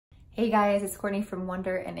Hey guys, it's Courtney from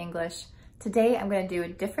Wonder in English. Today I'm going to do a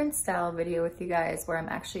different style video with you guys where I'm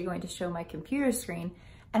actually going to show my computer screen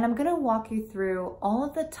and I'm going to walk you through all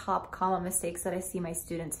of the top comma mistakes that I see my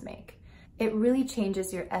students make. It really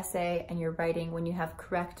changes your essay and your writing when you have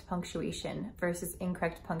correct punctuation versus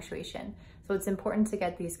incorrect punctuation. So it's important to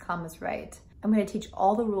get these commas right. I'm going to teach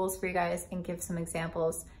all the rules for you guys and give some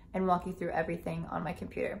examples and walk you through everything on my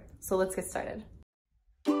computer. So let's get started.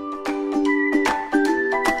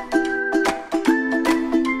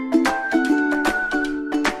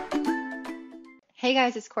 Hey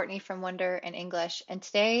guys, it's Courtney from Wonder in English, and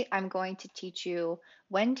today I'm going to teach you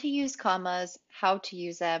when to use commas, how to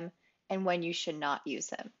use them, and when you should not use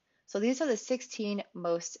them. So these are the 16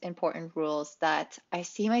 most important rules that I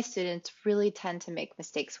see my students really tend to make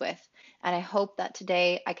mistakes with, and I hope that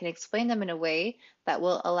today I can explain them in a way that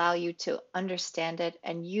will allow you to understand it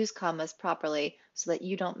and use commas properly so that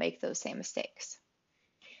you don't make those same mistakes.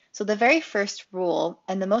 So the very first rule,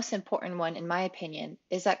 and the most important one in my opinion,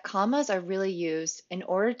 is that commas are really used in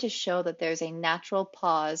order to show that there's a natural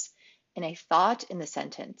pause in a thought in the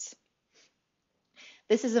sentence.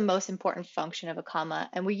 This is the most important function of a comma,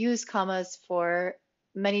 and we use commas for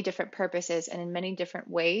many different purposes and in many different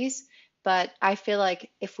ways, but I feel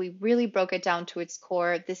like if we really broke it down to its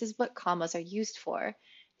core, this is what commas are used for.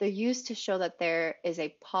 They're used to show that there is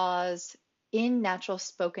a pause in natural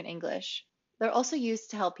spoken English. They're also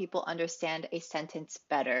used to help people understand a sentence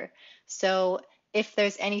better. So if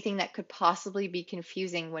there's anything that could possibly be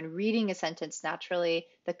confusing when reading a sentence naturally,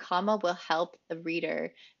 the comma will help the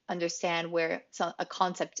reader understand where a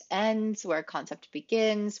concept ends, where a concept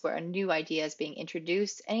begins, where a new idea is being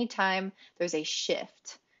introduced. Anytime there's a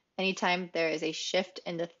shift, anytime there is a shift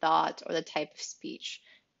in the thought or the type of speech,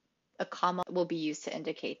 a comma will be used to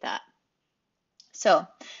indicate that. So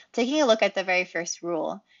taking a look at the very first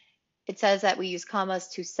rule, it says that we use commas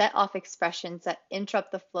to set off expressions that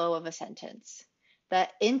interrupt the flow of a sentence.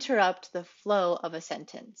 That interrupt the flow of a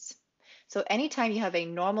sentence. So anytime you have a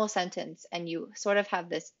normal sentence and you sort of have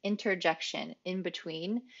this interjection in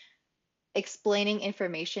between, explaining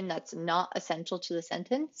information that's not essential to the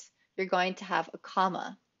sentence, you're going to have a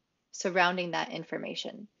comma surrounding that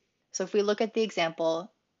information. So if we look at the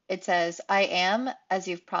example, it says, I am, as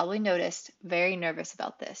you've probably noticed, very nervous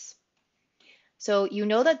about this. So you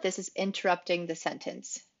know that this is interrupting the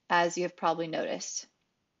sentence, as you have probably noticed.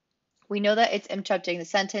 We know that it's interrupting the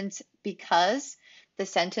sentence because the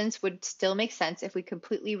sentence would still make sense if we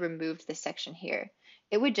completely removed this section here.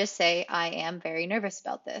 It would just say, I am very nervous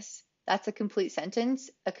about this. That's a complete sentence,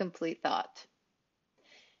 a complete thought.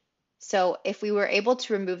 So if we were able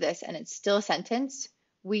to remove this and it's still a sentence,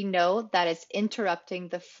 we know that it's interrupting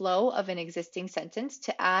the flow of an existing sentence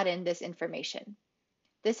to add in this information.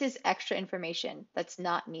 This is extra information that's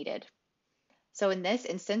not needed. So in this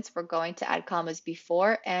instance, we're going to add commas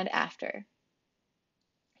before and after.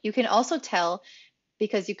 You can also tell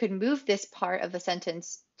because you could move this part of the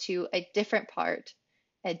sentence to a different part,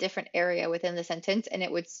 a different area within the sentence, and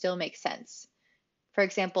it would still make sense. For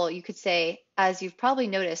example, you could say, as you've probably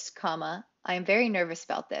noticed, comma, I am very nervous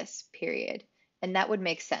about this, period. And that would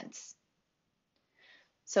make sense.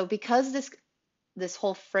 So because this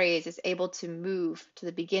whole phrase is able to move to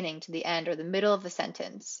the beginning, to the end, or the middle of the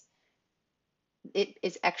sentence, it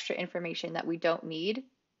is extra information that we don't need,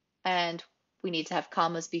 and we need to have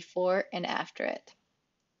commas before and after it.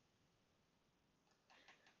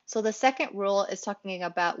 So the second rule is talking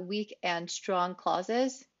about weak and strong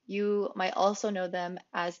clauses. You might also know them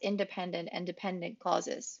as independent and dependent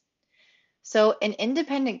clauses. So an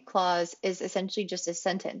independent clause is essentially just a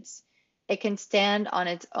sentence. It can stand on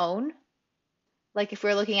its own. Like if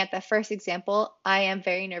we're looking at the first example, I am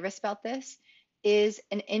very nervous about this, is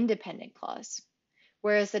an independent clause.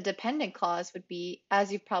 Whereas the dependent clause would be,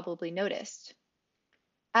 as you've probably noticed.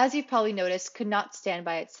 As you've probably noticed could not stand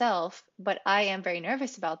by itself, but I am very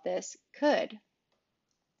nervous about this could.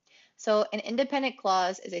 So an independent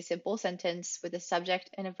clause is a simple sentence with a subject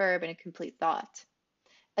and a verb and a complete thought.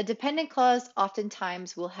 A dependent clause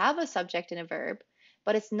oftentimes will have a subject and a verb,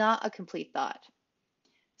 but it's not a complete thought.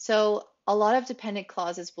 So a lot of dependent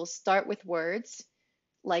clauses will start with words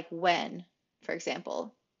like when, for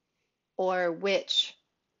example, or which,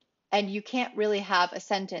 and you can't really have a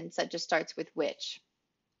sentence that just starts with which.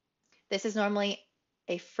 This is normally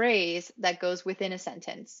a phrase that goes within a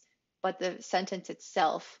sentence, but the sentence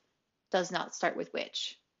itself does not start with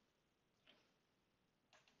which.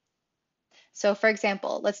 So for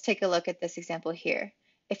example, let's take a look at this example here.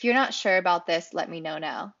 If you're not sure about this, let me know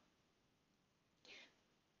now.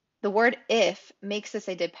 The word if makes this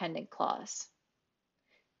a dependent clause.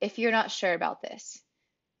 If you're not sure about this,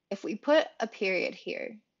 if we put a period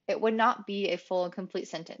here, it would not be a full and complete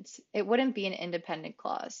sentence. It wouldn't be an independent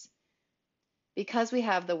clause because we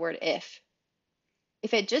have the word if.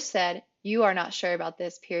 If it just said, you are not sure about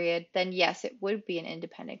this, period, then yes, it would be an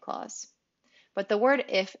independent clause. But the word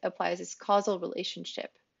if applies this causal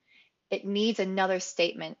relationship. It needs another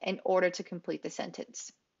statement in order to complete the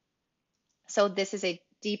sentence. So this is a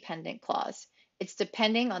dependent clause. It's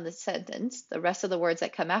depending on the sentence, the rest of the words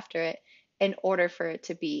that come after it, in order for it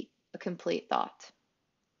to be a complete thought.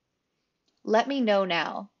 Let me know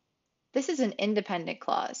now. This is an independent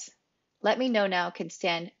clause. Let me know now can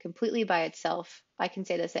stand completely by itself. I can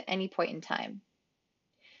say this at any point in time.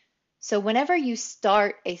 So whenever you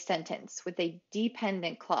start a sentence with a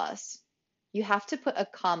dependent clause, you have to put a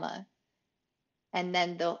comma and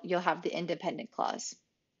then you'll have the independent clause.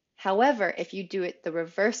 However, if you do it the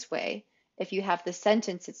reverse way, if you have the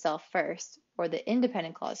sentence itself first or the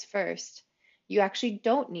independent clause first, you actually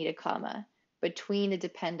don't need a comma between the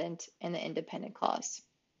dependent and the independent clause.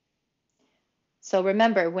 So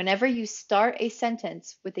remember, whenever you start a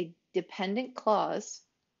sentence with a dependent clause,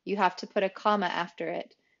 you have to put a comma after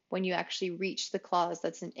it when you actually reach the clause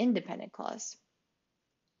that's an independent clause.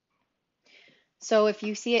 So if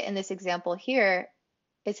you see it in this example here,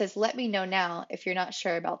 it says, let me know now if you're not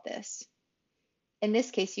sure about this. In this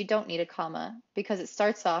case, you don't need a comma because it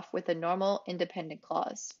starts off with a normal independent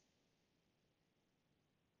clause.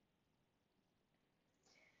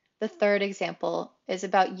 The third example is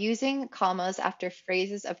about using commas after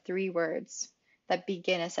phrases of 3 words that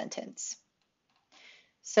begin a sentence.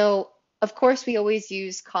 So, of course, we always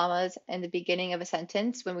use commas in the beginning of a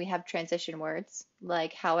sentence when we have transition words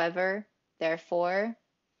like however, therefore,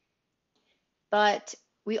 but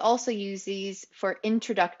we also use these for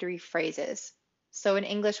introductory phrases. So in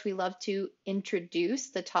English, we love to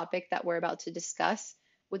introduce the topic that we're about to discuss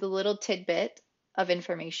with a little tidbit of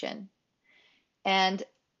information. And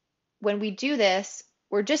when we do this,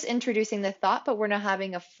 we're just introducing the thought, but we're not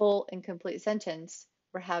having a full and complete sentence.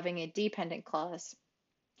 We're having a dependent clause.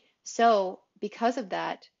 So because of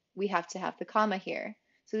that, we have to have the comma here.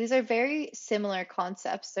 So these are very similar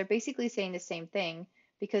concepts. They're basically saying the same thing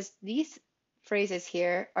because these phrases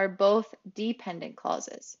here are both dependent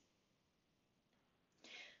clauses.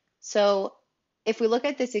 So if we look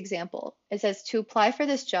at this example, it says to apply for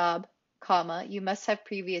this job, comma, you must have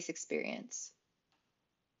previous experience.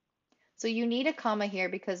 So you need a comma here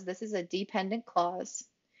because this is a dependent clause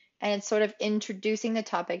and it's sort of introducing the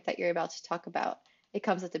topic that you're about to talk about. It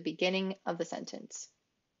comes at the beginning of the sentence.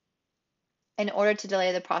 In order to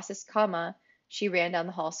delay the process, comma, she ran down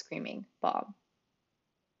the hall screaming, Bob.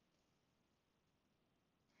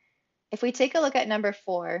 If we take a look at number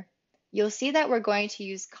 4, you'll see that we're going to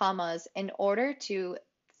use commas in order to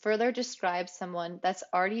further describe someone that's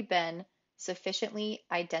already been sufficiently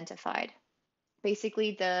identified.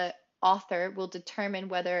 Basically, the author will determine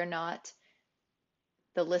whether or not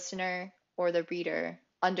the listener or the reader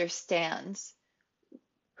understands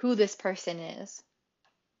who this person is.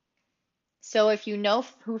 So if you know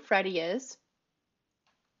who Freddie is,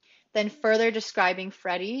 then further describing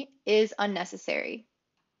Freddie is unnecessary.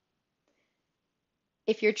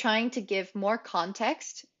 If you're trying to give more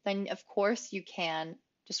context, then of course you can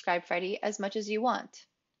describe Freddie as much as you want.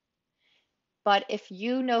 But if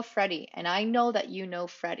you know Freddie, and I know that you know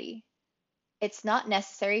Freddie, it's not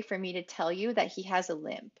necessary for me to tell you that he has a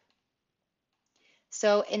limp.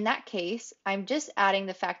 So in that case, I'm just adding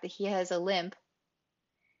the fact that he has a limp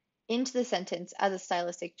into the sentence as a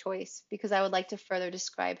stylistic choice because I would like to further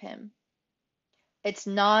describe him. It's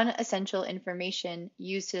non-essential information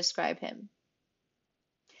used to describe him.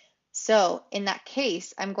 So in that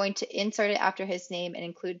case, I'm going to insert it after his name and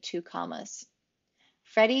include 2 commas.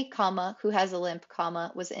 Freddie, comma, who has a limp,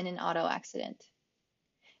 comma, was in an auto accident.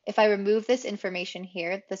 If I remove this information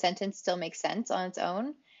here, the sentence still makes sense on its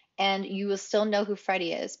own, and you will still know who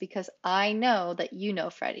Freddie is because I know that you know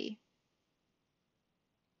Freddie.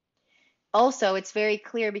 Also, it's very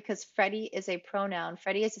clear because Freddie is a pronoun.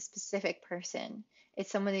 Freddie is a specific person. It's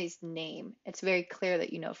somebody's name. It's very clear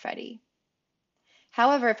that you know Freddie.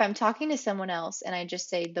 However, if I'm talking to someone else and I just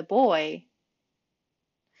say the boy,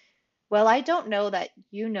 well, I don't know that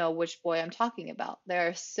you know which boy I'm talking about. There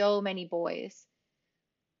are so many boys.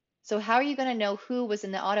 So how are you going to know who was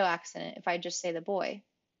in the auto accident if I just say the boy?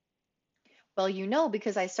 Well, you know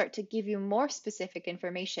because I start to give you more specific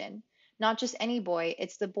information. Not just any boy,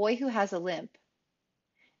 it's the boy who has a limp.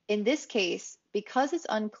 In this case, because it's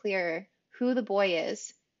unclear who the boy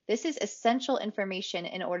is, this is essential information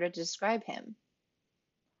in order to describe him.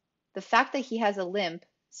 The fact that he has a limp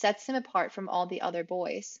sets him apart from all the other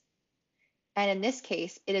boys. And in this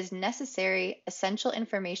case, it is necessary, essential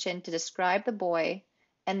information to describe the boy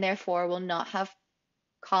and therefore will not have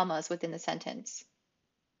commas within the sentence.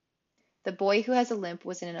 The boy who has a limp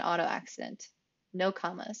was in an auto accident. No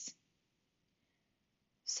commas.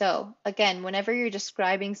 So again, whenever you're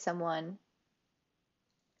describing someone,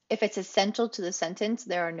 if it's essential to the sentence,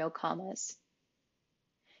 there are no commas.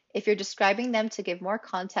 If you're describing them to give more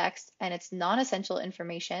context and it's non-essential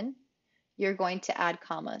information, you're going to add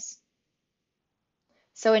commas.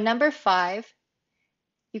 So in number 5,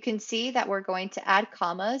 you can see that we're going to add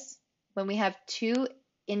commas when we have two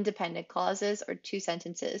independent clauses or two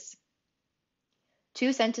sentences.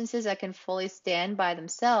 Two sentences that can fully stand by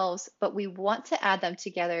themselves, but we want to add them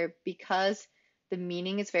together because the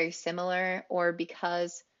meaning is very similar or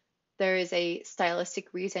because there is a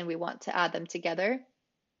stylistic reason we want to add them together.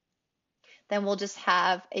 Then we'll just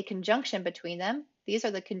have a conjunction between them. These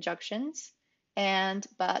are the conjunctions, and,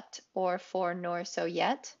 but, or, for, nor, so,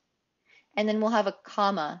 yet. And then we'll have a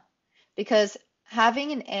comma, because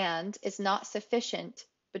having an and is not sufficient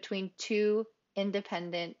between two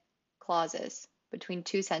independent clauses, between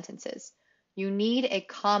two sentences. You need a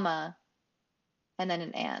comma and then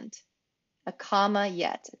an and. A comma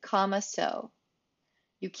yet, a comma so.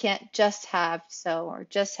 You can't just have so, or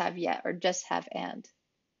just have yet, or just have and.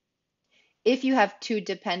 If you have two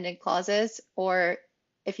dependent clauses, or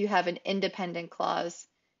if you have an independent clause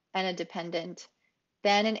and a dependent,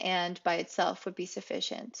 then an and by itself would be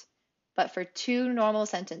sufficient. But for two normal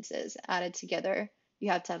sentences added together, you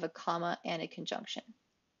have to have a comma and a conjunction.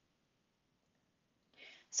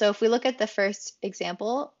 So if we look at the first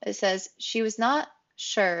example, it says, she was not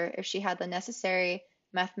sure if she had the necessary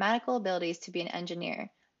mathematical abilities to be an engineer.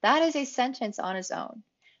 That is a sentence on its own.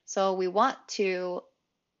 So we want to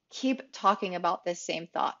keep talking about this same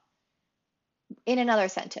thought in another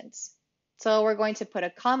sentence. So we're going to put a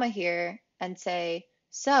comma here and say,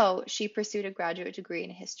 so she pursued a graduate degree in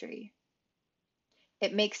history.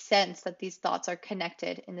 It makes sense that these thoughts are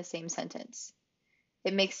connected in the same sentence.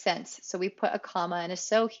 It makes sense. So we put a comma and a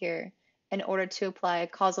so here in order to apply a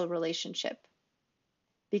causal relationship.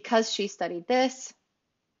 Because she studied this,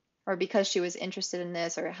 or because she was interested in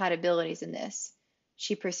this or had abilities in this,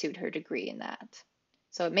 she pursued her degree in that.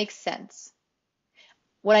 So it makes sense.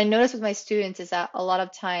 What I notice with my students is that a lot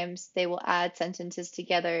of times they will add sentences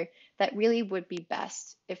together that really would be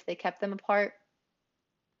best if they kept them apart,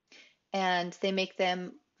 and they make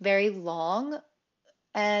them very long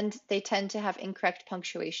and they tend to have incorrect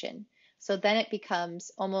punctuation. So then it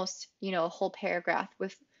becomes almost, a whole paragraph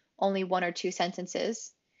with only one or two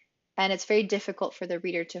sentences, and it's very difficult for the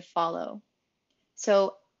reader to follow.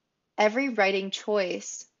 So every writing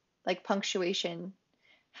choice, like punctuation,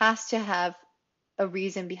 has to have a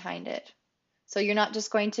reason behind it. So you're not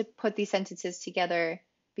just going to put these sentences together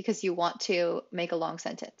because you want to make a long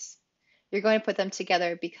sentence. You're going to put them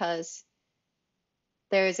together because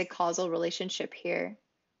there is a causal relationship here,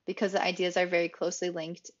 because the ideas are very closely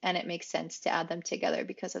linked and it makes sense to add them together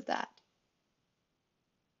because of that.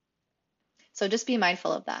 So just be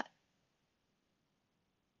mindful of that.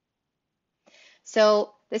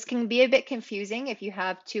 So this can be a bit confusing if you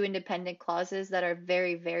have two independent clauses that are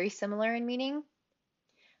very, very similar in meaning.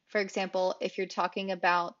 For example, if you're talking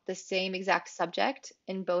about the same exact subject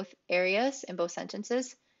in both areas, in both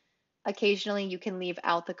sentences, occasionally you can leave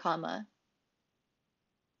out the comma.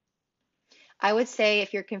 I would say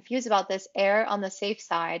if you're confused about this, err on the safe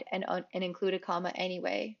side and include a comma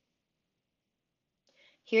anyway.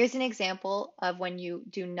 Here's an example of when you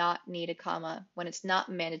do not need a comma, when it's not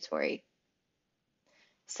mandatory.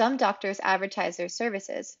 Some doctors advertise their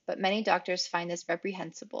services, but many doctors find this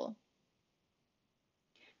reprehensible.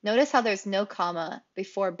 Notice how there's no comma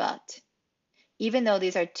before but, even though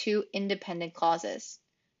these are two independent clauses.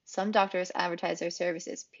 Some doctors advertise their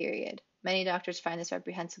services, period. Many doctors find this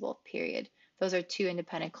reprehensible, period. Those are two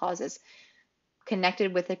independent clauses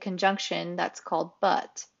connected with a conjunction that's called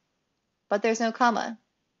but there's no comma.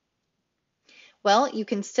 Well, you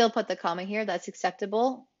can still put the comma here, that's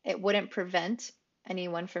acceptable. It wouldn't prevent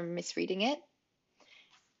anyone from misreading it.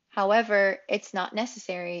 However, it's not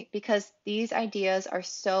necessary because these ideas are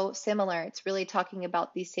so similar. It's really talking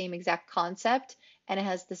about the same exact concept and it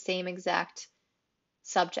has the same exact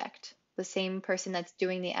subject, the same person that's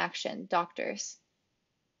doing the action, doctors.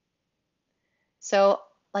 So,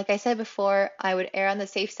 like I said before, I would err on the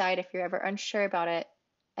safe side if you're ever unsure about it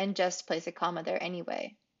and just place a comma there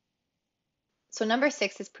anyway. So number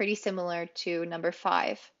 6 is pretty similar to number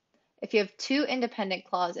 5. If you have two independent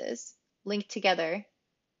clauses linked together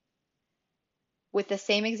with the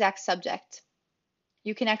same exact subject,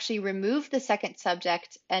 you can actually remove the second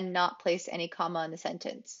subject and not place any comma in the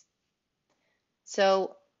sentence.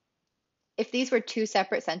 So If these were two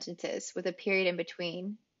separate sentences with a period in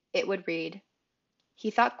between, it would read, he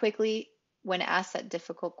thought quickly when asked that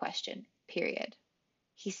difficult question, period.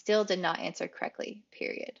 He still did not answer correctly,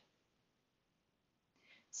 period.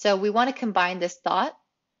 So we want to combine this thought.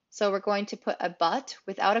 So we're going to put a but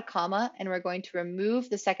without a comma, and we're going to remove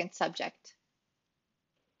the second subject.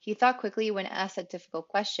 He thought quickly when asked a difficult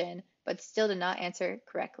question, but still did not answer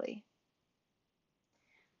correctly.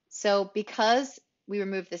 So because we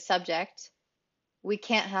removed the subject, we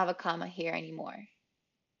can't have a comma here anymore.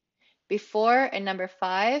 Before, in number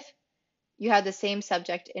 5, you had the same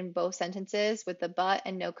subject in both sentences with the but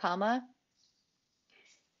and no comma,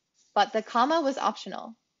 but the comma was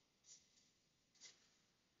optional.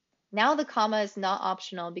 Now the comma is not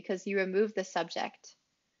optional because you removed the subject.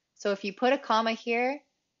 So if you put a comma here,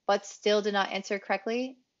 but still did not answer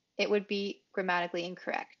correctly, it would be grammatically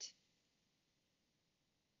incorrect.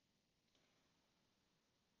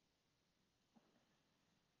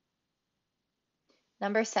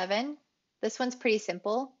 Number 7, this one's pretty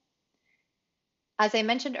simple. As I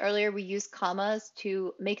mentioned earlier, we use commas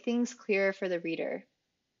to make things clearer for the reader.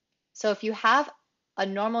 So if you have a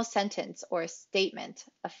normal sentence or a statement,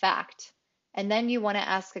 a fact, and then you want to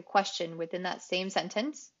ask a question within that same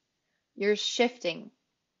sentence, you're shifting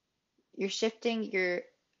your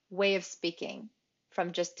way of speaking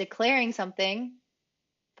from just declaring something,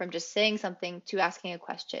 from just saying something to asking a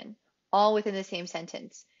question, all within the same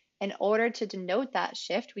sentence. In order to denote that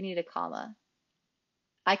shift, we need a comma.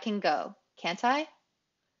 I can go, can't I?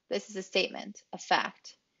 This is a statement, a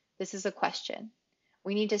fact. This is a question.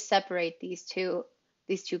 We need to separate these two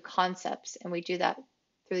concepts, and we do that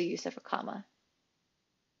through the use of a comma.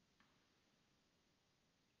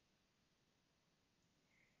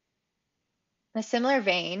 In a similar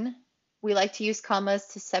vein, we like to use commas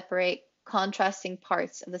to separate contrasting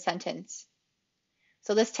parts of the sentence.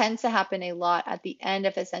 So this tends to happen a lot at the end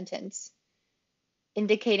of a sentence,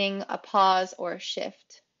 indicating a pause or a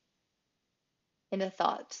shift in the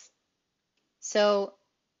thoughts. So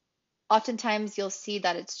oftentimes you'll see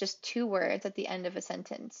that it's just two words at the end of a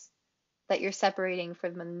sentence that you're separating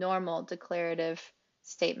from a normal declarative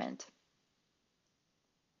statement.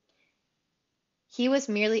 He was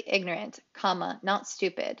merely ignorant, comma, not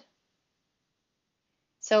stupid.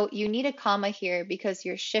 So you need a comma here because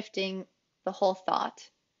you're shifting the whole thought.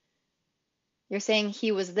 You're saying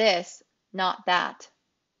he was this, not that.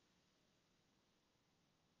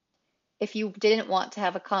 If you didn't want to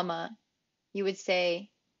have a comma, you would say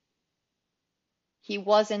he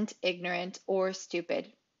wasn't ignorant or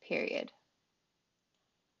stupid, period.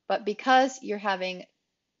 But because you're having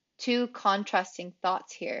two contrasting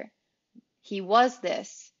thoughts here, he was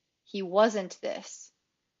this, he wasn't this.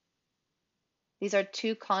 These are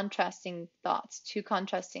two contrasting thoughts, two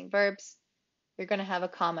contrasting verbs. You're going to have a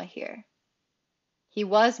comma here. He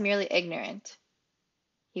was merely ignorant.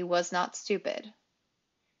 He was not stupid.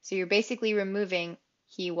 So you're basically removing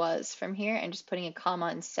he was from here and just putting a comma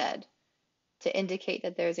instead to indicate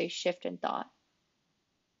that there's a shift in thought.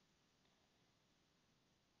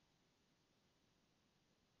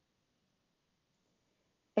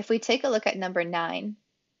 If we take a look at number 9,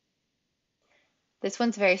 this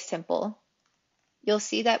one's very simple. You'll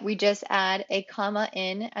see that we just add a comma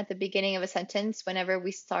in at the beginning of a sentence whenever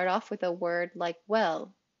we start off with a word like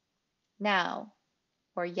well, now,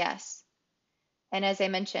 or yes. And as I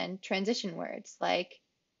mentioned, transition words like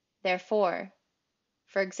therefore,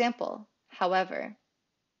 for example, however.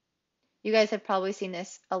 You guys have probably seen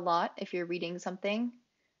this a lot if you're reading something,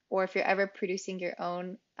 or if you're ever producing your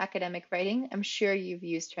own academic writing, I'm sure you've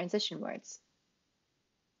used transition words.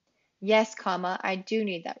 Yes, comma, I do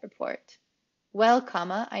need that report. Well,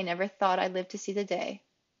 comma, I never thought I'd live to see the day.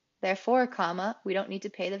 Therefore, comma, we don't need to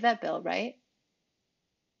pay the vet bill, right?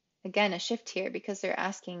 Again, a shift here because they're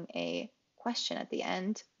asking a question at the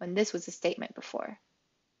end when this was a statement before.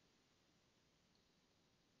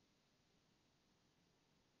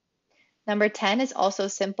 Number 10 is also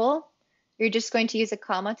simple. You're just going to use a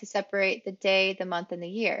comma to separate the day, the month, and the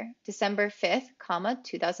year. December 5th, comma,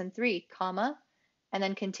 2003, comma, and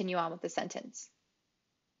then continue on with the sentence.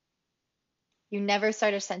 You never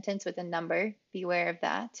start a sentence with a number. Beware of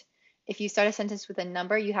that. If you start a sentence with a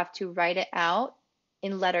number, you have to write it out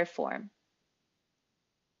in letter form.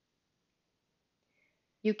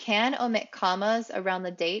 You can omit commas around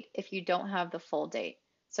the date if you don't have the full date.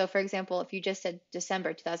 So for example, if you just said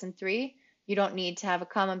December 2003, you don't need to have a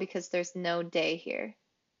comma because there's no day here.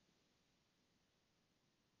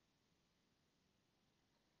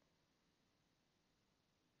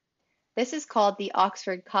 This is called the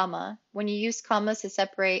Oxford comma, when you use commas to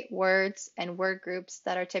separate words and word groups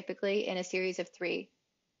that are typically in a series of 3.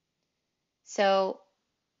 So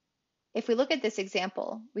if we look at this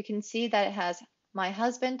example, we can see that it has my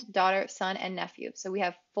husband, daughter, son, and nephew. So we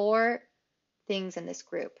have 4 things in this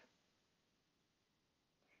group.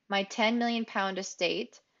 My 10 million pound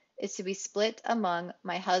estate is to be split among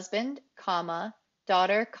my husband, comma,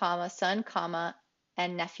 daughter, comma, son, comma,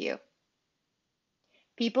 and nephew.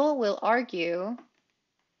 People will argue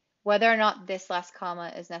whether or not this last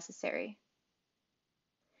comma is necessary.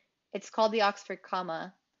 It's called the Oxford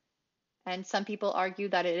comma, and some people argue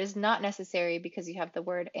that it is not necessary because you have the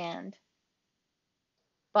word and.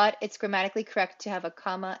 But it's grammatically correct to have a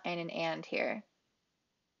comma and an and here.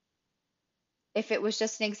 If it was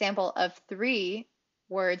just an example of 3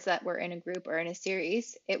 words that were in a group or in a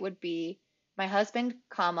series, it would be my husband,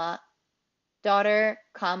 comma, daughter,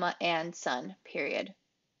 comma, and son, period.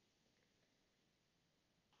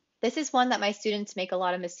 This is one that my students make a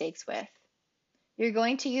lot of mistakes with. You're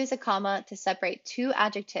going to use a comma to separate 2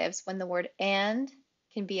 adjectives when the word and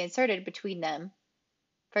can be inserted between them.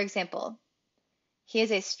 For example, he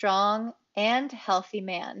is a strong and healthy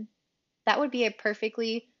man. That would be a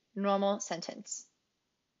perfectly normal sentence.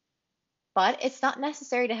 But it's not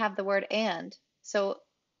necessary to have the word and. So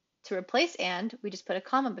to replace and, we just put a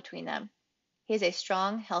comma between them. He is a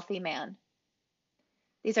strong, healthy man.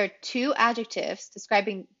 These are 2 adjectives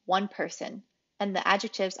describing one person, and the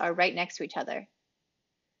adjectives are right next to each other.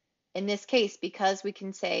 In this case, because we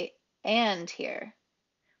can say and here,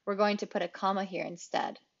 we're going to put a comma here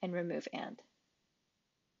instead and remove and.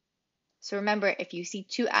 So remember, if you see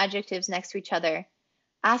 2 adjectives next to each other,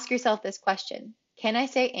 ask yourself this question. Can I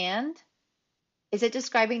say and? Is it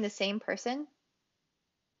describing the same person?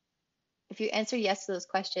 If you answer yes to those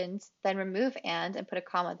questions, then remove and put a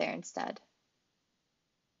comma there instead.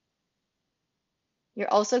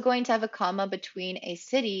 You're also going to have a comma between a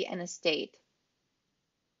city and a state.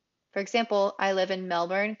 For example, I live in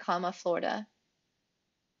Melbourne, comma, Florida.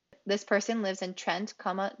 This person lives in Trent,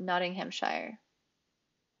 comma, Nottinghamshire.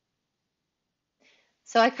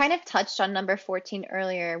 So I kind of touched on number 14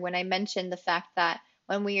 earlier when I mentioned the fact that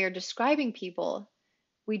when we are describing people,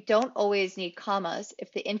 we don't always need commas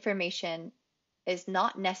if the information is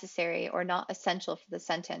not necessary or not essential for the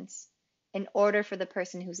sentence in order for the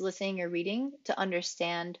person who's listening or reading to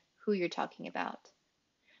understand who you're talking about.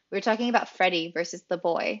 We were talking about Freddie versus the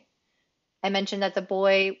boy. I mentioned that the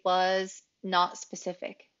boy was not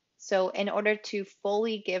specific. So in order to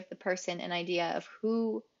fully give the person an idea of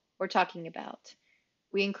who we're talking about,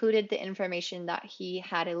 we included the information that he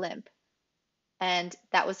had a limp. And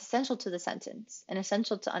that was essential to the sentence and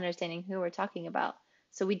essential to understanding who we're talking about.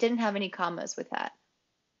 So we didn't have any commas with that.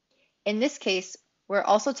 In this case, we're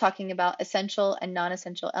also talking about essential and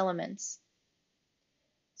non-essential elements.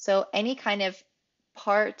 So any kind of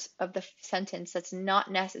part of the sentence that's not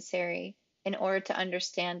necessary in order to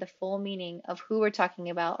understand the full meaning of who we're talking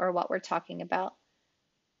about or what we're talking about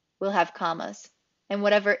will have commas. And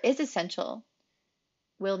whatever is essential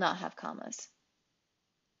will not have commas.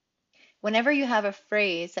 Whenever you have a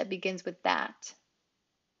phrase that begins with that,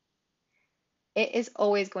 it is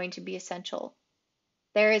always going to be essential.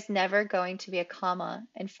 There is never going to be a comma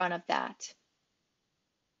in front of that.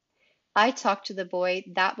 I talked to the boy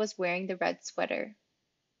that was wearing the red sweater.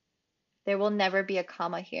 There will never be a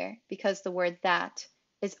comma here because the word that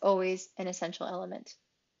is always an essential element.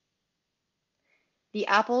 The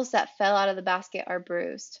apples that fell out of the basket are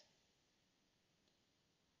bruised.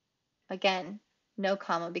 Again, no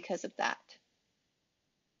comma because of that.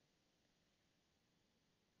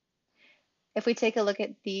 If we take a look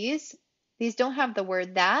at these don't have the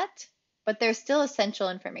word that, but they're still essential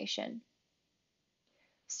information.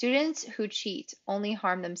 Students who cheat only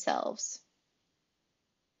harm themselves.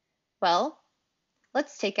 Well,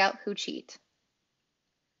 let's take out who cheat.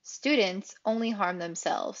 Students only harm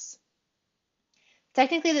themselves.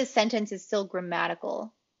 Technically, this sentence is still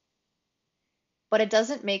grammatical, but it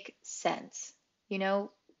doesn't make sense.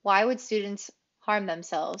 Why would students harm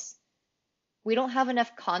themselves? We don't have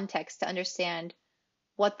enough context to understand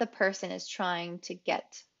what the person is trying to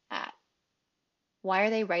get at. Why are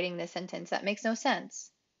they writing this sentence? That makes no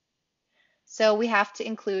sense. So we have to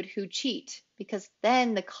include who cheat because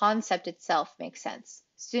then the concept itself makes sense.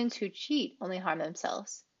 Students who cheat only harm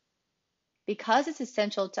themselves. Because it's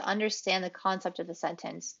essential to understand the concept of the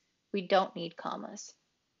sentence, we don't need commas.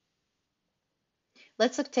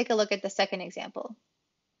 Let's take a look at the second example.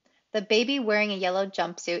 The baby wearing a yellow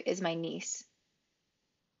jumpsuit is my niece.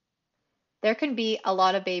 There can be a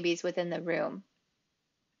lot of babies within the room.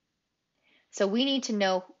 So we need to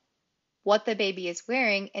know what the baby is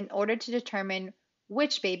wearing in order to determine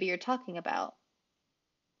which baby you're talking about.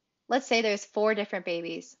 Let's say there's 4 different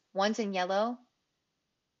babies. One's in yellow,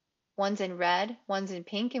 One's in red, one's in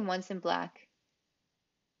pink, and one's in black.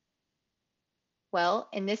 Well,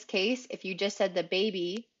 in this case, if you just said the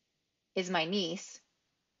baby is my niece,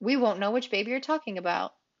 we won't know which baby you're talking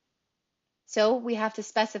about. So we have to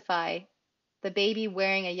specify the baby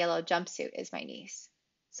wearing a yellow jumpsuit is my niece.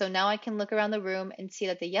 So now I can look around the room and see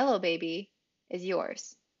that the yellow baby is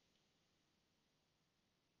yours.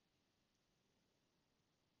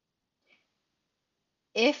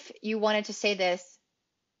 If you wanted to say this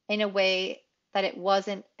in a way that it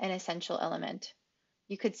wasn't an essential element,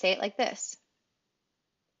 you could say it like this.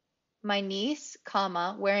 My niece,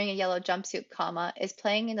 comma, wearing a yellow jumpsuit, comma, is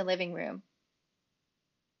playing in the living room.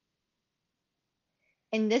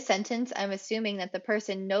 In this sentence, I'm assuming that the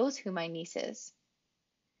person knows who my niece is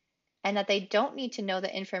and that they don't need to know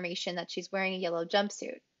the information that she's wearing a yellow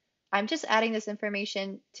jumpsuit. I'm just adding this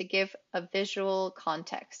information to give a visual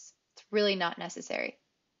context. It's really not necessary.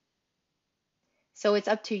 So it's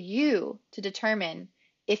up to you to determine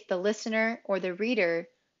if the listener or the reader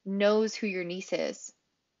knows who your niece is.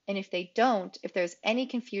 And if they don't, if there's any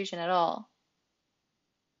confusion at all,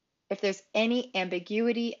 if there's any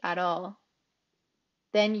ambiguity at all,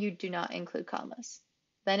 then you do not include commas.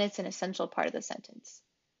 Then it's an essential part of the sentence.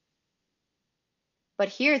 But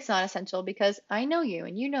here it's not essential because I know you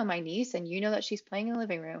and you know my niece and you know that she's playing in the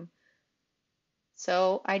living room.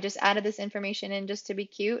 So I just added this information in just to be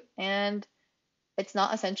cute, and it's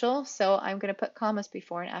not essential, so I'm going to put commas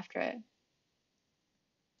before and after it.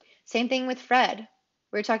 Same thing with Fred.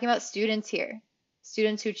 We're talking about students here,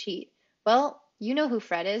 students who cheat. Well, you know who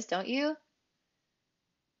Fred is, don't you?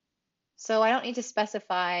 So I don't need to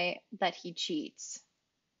specify that he cheats,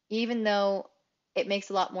 even though it makes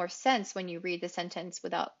a lot more sense when you read the sentence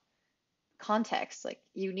without context. Like,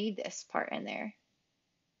 you need this part in there.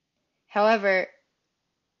 However,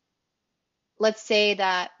 let's say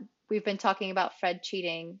that we've been talking about Fred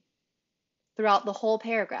cheating throughout the whole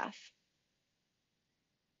paragraph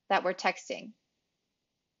that we're texting.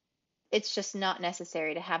 It's just not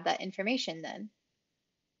necessary to have that information then.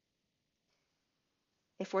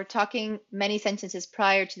 If we're talking many sentences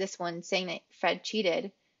prior to this one saying that Fred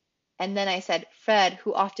cheated, and then I said, Fred,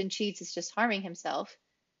 who often cheats, is just harming himself,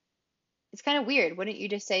 it's kind of weird. Wouldn't you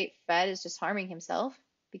just say Fred is just harming himself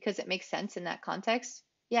because it makes sense in that context?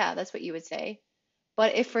 Yeah, that's what you would say.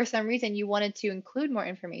 But if for some reason you wanted to include more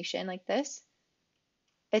information like this,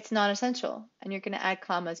 it's not essential, and you're going to add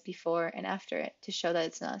commas before and after it to show that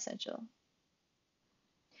it's not essential.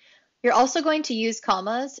 You're also going to use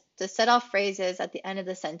commas to set off phrases at the end of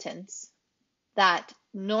the sentence that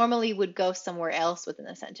normally would go somewhere else within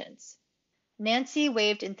the sentence. Nancy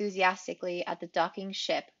waved enthusiastically at the docking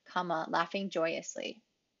ship, comma, laughing joyously.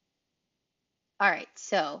 All right,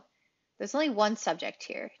 so there's only one subject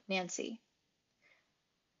here, Nancy.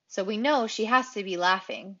 So we know she has to be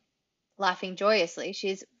laughing joyously.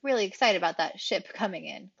 She's really excited about that ship coming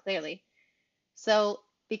in, clearly. So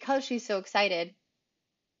because she's so excited,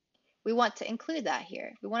 we want to include that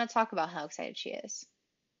here. We want to talk about how excited she is.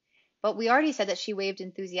 But we already said that she waved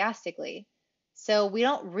enthusiastically. So we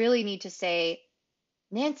don't really need to say,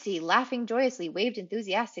 Nancy, laughing joyously, waved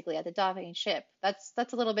enthusiastically at the docking ship. That's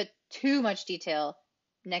a little bit too much detail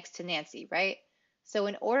next to Nancy, right? So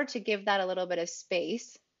in order to give that a little bit of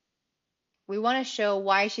space, we want to show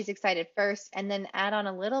why she's excited first and then add on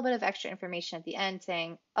a little bit of extra information at the end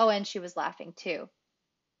saying, oh, and she was laughing too.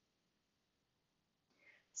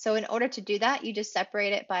 So in order to do that, you just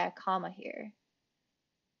separate it by a comma here.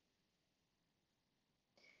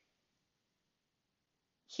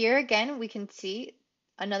 Here again, we can see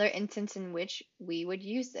another instance in which we would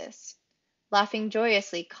use this. Laughing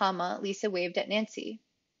joyously, comma, Lisa waved at Nancy.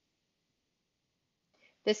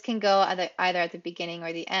 This can go either at the beginning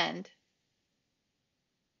or the end.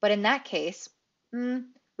 But in that case, we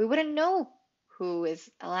wouldn't know who is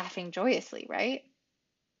laughing joyously, right?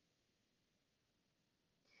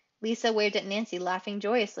 Lisa waved at Nancy, laughing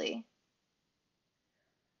joyously.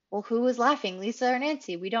 Well, who was laughing, Lisa or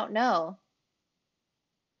Nancy? We don't know.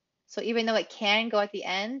 So even though it can go at the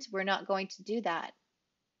end, we're not going to do that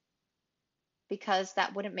because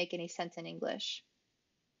that wouldn't make any sense in English.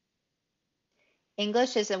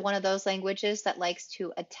 English is one of those languages that likes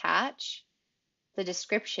to attach the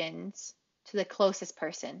descriptions to the closest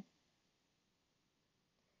person.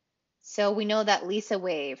 So we know that Lisa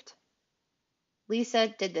waved. Lisa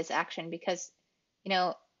did this action because,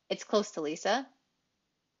 it's close to Lisa.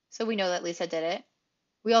 So we know that Lisa did it.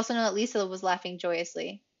 We also know that Lisa was laughing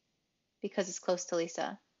joyously because it's close to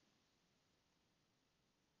Lisa.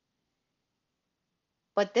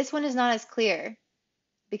 But this one is not as clear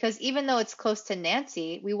because even though it's close to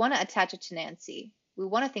Nancy, we want to attach it to Nancy. We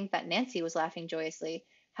want to think that Nancy was laughing joyously,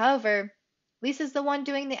 However, Lisa's the one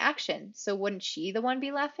doing the action, so wouldn't she the one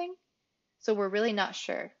be laughing? So we're really not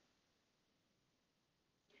sure.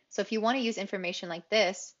 So if you want to use information like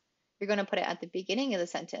this, you're going to put it at the beginning of the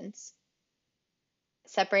sentence,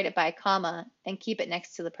 separate it by a comma, and keep it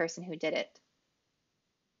next to the person who did it.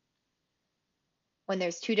 When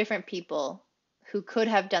there's two different people who could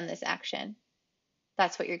have done this action,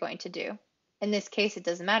 that's what you're going to do. In this case, it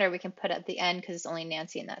doesn't matter. We can put it at the end because it's only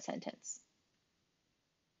Nancy in that sentence.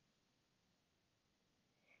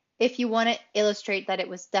 If you want to illustrate that it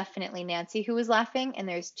was definitely Nancy who was laughing and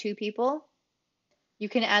there's two people, you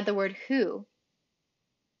can add the word who.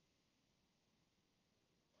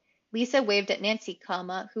 Lisa waved at Nancy,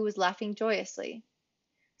 comma, who was laughing joyously.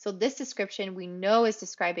 So this description we know is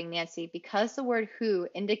describing Nancy because the word who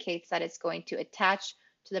indicates that it's going to attach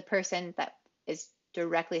to the person that is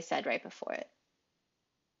directly said right before it.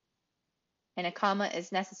 And a comma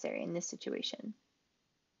is necessary in this situation.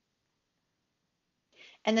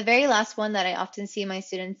 And the very last one that I often see my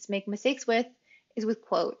students make mistakes with is with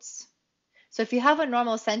quotes. So if you have a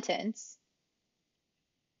normal sentence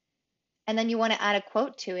and then you want to add a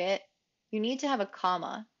quote to it, you need to have a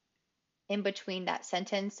comma in between that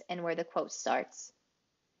sentence and where the quote starts.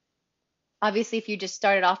 Obviously, if you just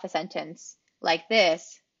started off a sentence like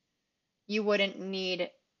this, you wouldn't need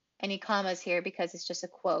any commas here because it's just a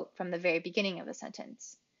quote from the very beginning of the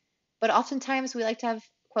sentence. But oftentimes we like to have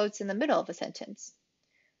quotes in the middle of a sentence.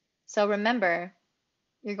 So remember,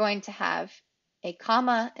 you're going to have a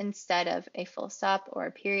comma instead of a full stop or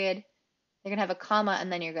a period. You're going to have a comma and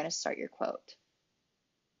then you're going to start your quote.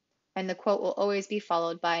 And the quote will always be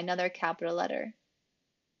followed by another capital letter.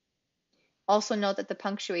 Also note that the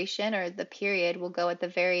punctuation or the period will go at the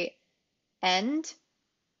very end,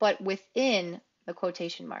 but within the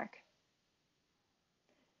quotation mark.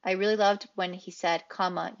 I really loved when he said,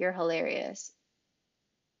 comma, you're hilarious,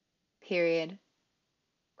 period,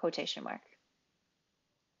 quotation mark.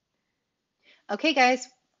 Okay, guys,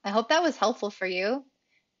 I hope that was helpful for you.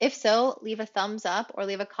 If so, leave a thumbs up or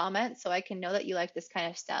leave a comment so I can know that you like this kind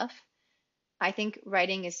of stuff. I think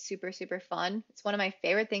writing is super, super fun. It's one of my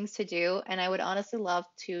favorite things to do, and I would honestly love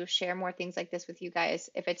to share more things like this with you guys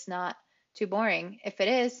if it's not too boring. If it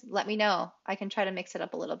is, let me know. I can try to mix it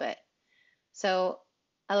up a little bit. So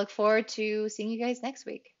I look forward to seeing you guys next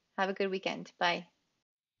week. Have a good weekend. Bye.